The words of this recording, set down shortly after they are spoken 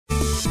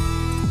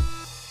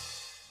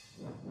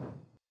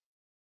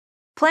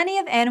Plenty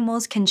of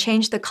animals can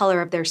change the color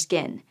of their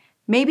skin,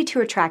 maybe to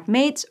attract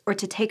mates or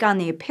to take on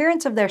the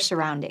appearance of their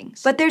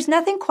surroundings. But there's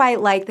nothing quite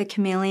like the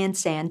chameleon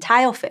sand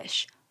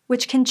tilefish,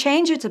 which can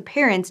change its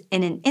appearance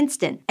in an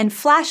instant and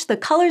flash the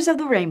colors of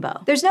the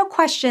rainbow. There's no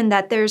question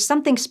that there's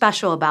something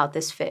special about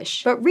this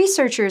fish, but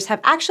researchers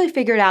have actually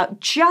figured out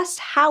just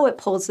how it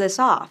pulls this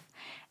off.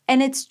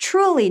 And it's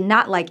truly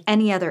not like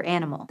any other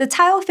animal. The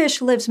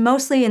tilefish lives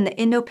mostly in the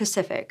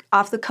Indo-Pacific,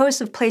 off the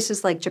coast of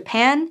places like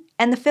Japan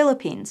and the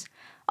Philippines.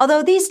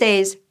 Although these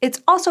days,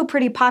 it's also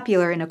pretty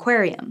popular in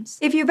aquariums.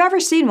 If you've ever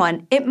seen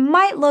one, it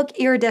might look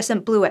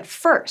iridescent blue at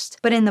first,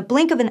 but in the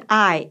blink of an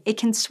eye, it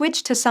can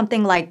switch to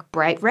something like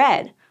bright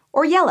red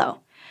or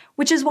yellow,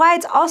 which is why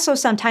it's also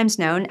sometimes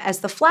known as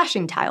the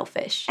flashing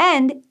tilefish.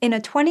 And in a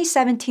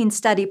 2017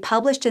 study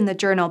published in the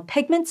journal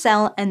Pigment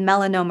Cell and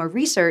Melanoma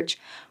Research,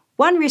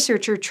 one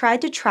researcher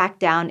tried to track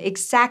down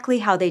exactly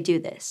how they do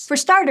this. For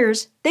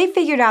starters, they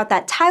figured out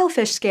that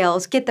tilefish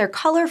scales get their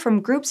color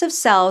from groups of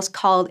cells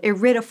called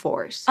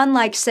iridophores.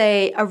 Unlike,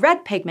 say, a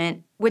red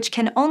pigment, which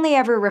can only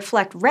ever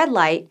reflect red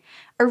light,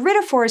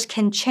 iridophores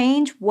can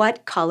change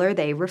what color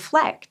they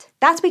reflect.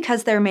 That's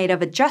because they're made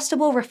of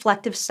adjustable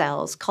reflective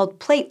cells called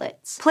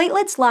platelets.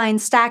 Platelets line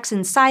stacks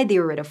inside the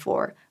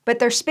iridophore, but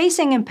their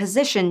spacing and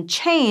position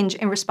change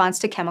in response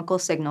to chemical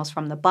signals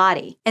from the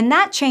body. And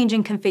that change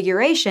in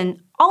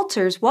configuration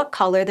alters what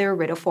color the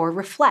iridophore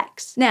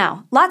reflects.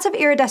 Now, lots of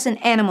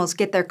iridescent animals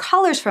get their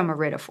colors from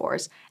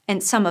iridophores,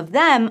 and some of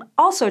them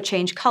also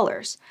change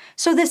colors.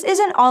 So this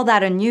isn't all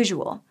that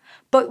unusual.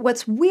 But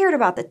what's weird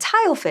about the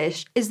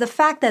tilefish is the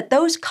fact that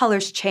those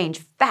colors change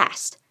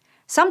fast,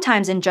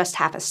 sometimes in just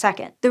half a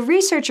second. The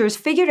researchers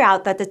figured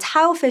out that the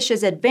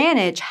tilefish's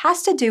advantage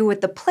has to do with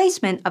the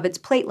placement of its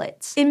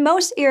platelets. In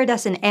most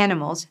iridescent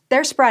animals,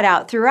 they're spread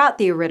out throughout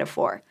the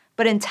iridophore,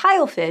 but in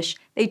tilefish,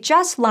 they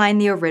just line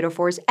the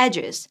iridophore's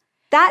edges.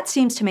 That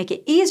seems to make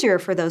it easier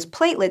for those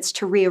platelets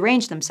to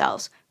rearrange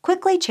themselves,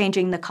 quickly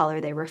changing the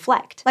color they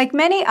reflect. Like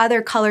many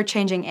other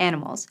color-changing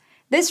animals,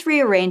 this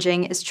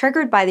rearranging is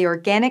triggered by the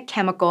organic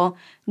chemical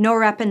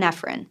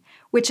norepinephrine,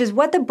 which is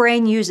what the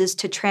brain uses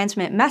to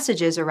transmit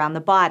messages around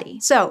the body.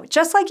 So,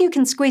 just like you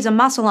can squeeze a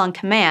muscle on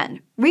command,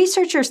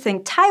 researchers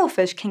think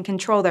tilefish can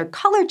control their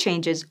color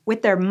changes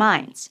with their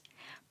minds.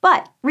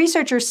 But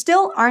researchers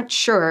still aren't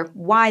sure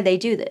why they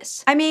do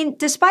this. I mean,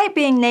 despite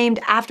being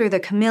named after the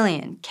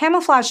chameleon,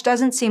 camouflage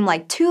doesn't seem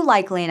like too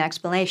likely an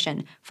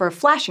explanation for a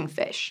flashing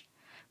fish.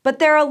 But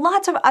there are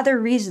lots of other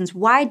reasons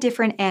why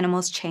different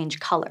animals change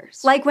colors.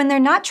 Like when they're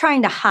not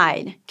trying to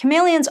hide,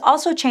 chameleons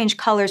also change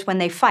colors when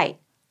they fight,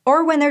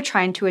 or when they're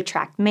trying to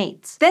attract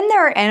mates. Then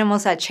there are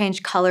animals that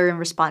change color in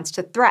response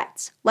to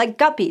threats, like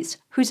guppies,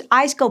 whose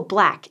eyes go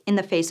black in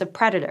the face of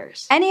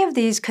predators. Any of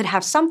these could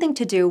have something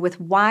to do with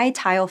why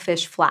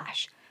tilefish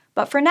flash.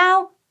 But for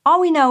now,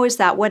 all we know is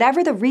that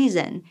whatever the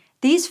reason,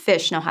 these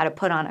fish know how to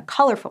put on a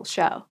colorful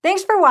show.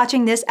 Thanks for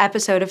watching this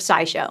episode of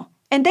SciShow.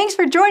 And thanks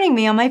for joining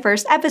me on my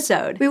first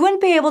episode. We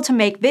wouldn't be able to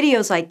make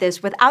videos like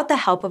this without the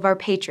help of our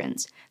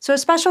patrons, so a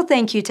special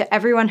thank you to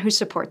everyone who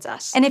supports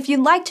us. And if you'd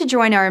like to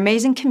join our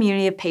amazing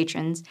community of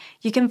patrons,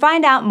 you can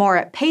find out more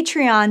at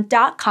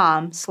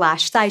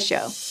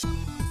patreon.com/scishow.